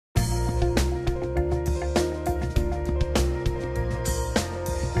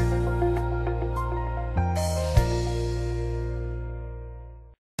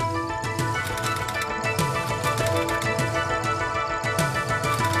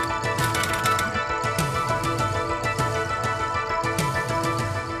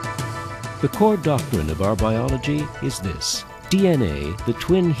The core doctrine of our biology is this. DNA, the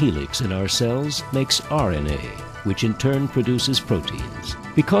twin helix in our cells, makes RNA, which in turn produces proteins.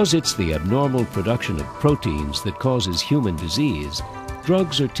 Because it's the abnormal production of proteins that causes human disease,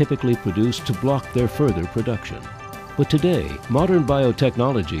 drugs are typically produced to block their further production. But today, modern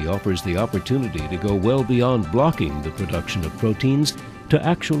biotechnology offers the opportunity to go well beyond blocking the production of proteins to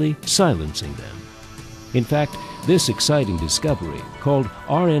actually silencing them. In fact, this exciting discovery, called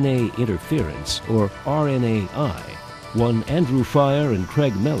RNA Interference, or RNAi, won Andrew Fire and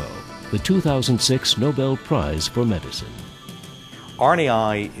Craig Mello the 2006 Nobel Prize for Medicine.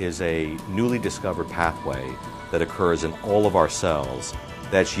 RNAi is a newly discovered pathway that occurs in all of our cells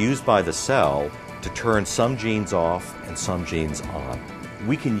that's used by the cell to turn some genes off and some genes on.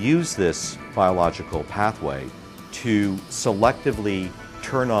 We can use this biological pathway to selectively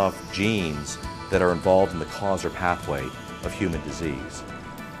turn off genes that are involved in the cause or pathway of human disease.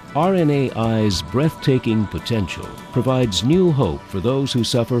 RNAi's breathtaking potential provides new hope for those who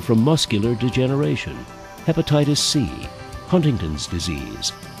suffer from muscular degeneration, Hepatitis C, Huntington's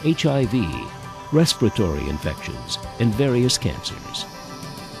disease, HIV, respiratory infections, and various cancers.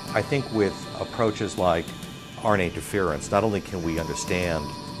 I think with approaches like RNA interference, not only can we understand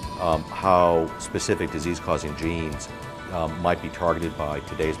how specific disease-causing genes might be targeted by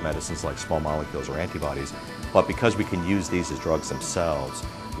today's medicines like small molecules or antibodies, but because we can use these as drugs themselves,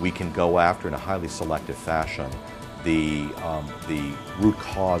 we can go after in a highly selective fashion the root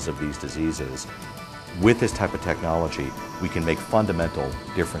cause of these diseases. With this type of technology, we can make fundamental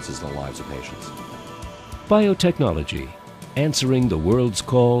differences in the lives of patients. Biotechnology, answering the world's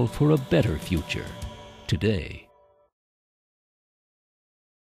call for a better future today.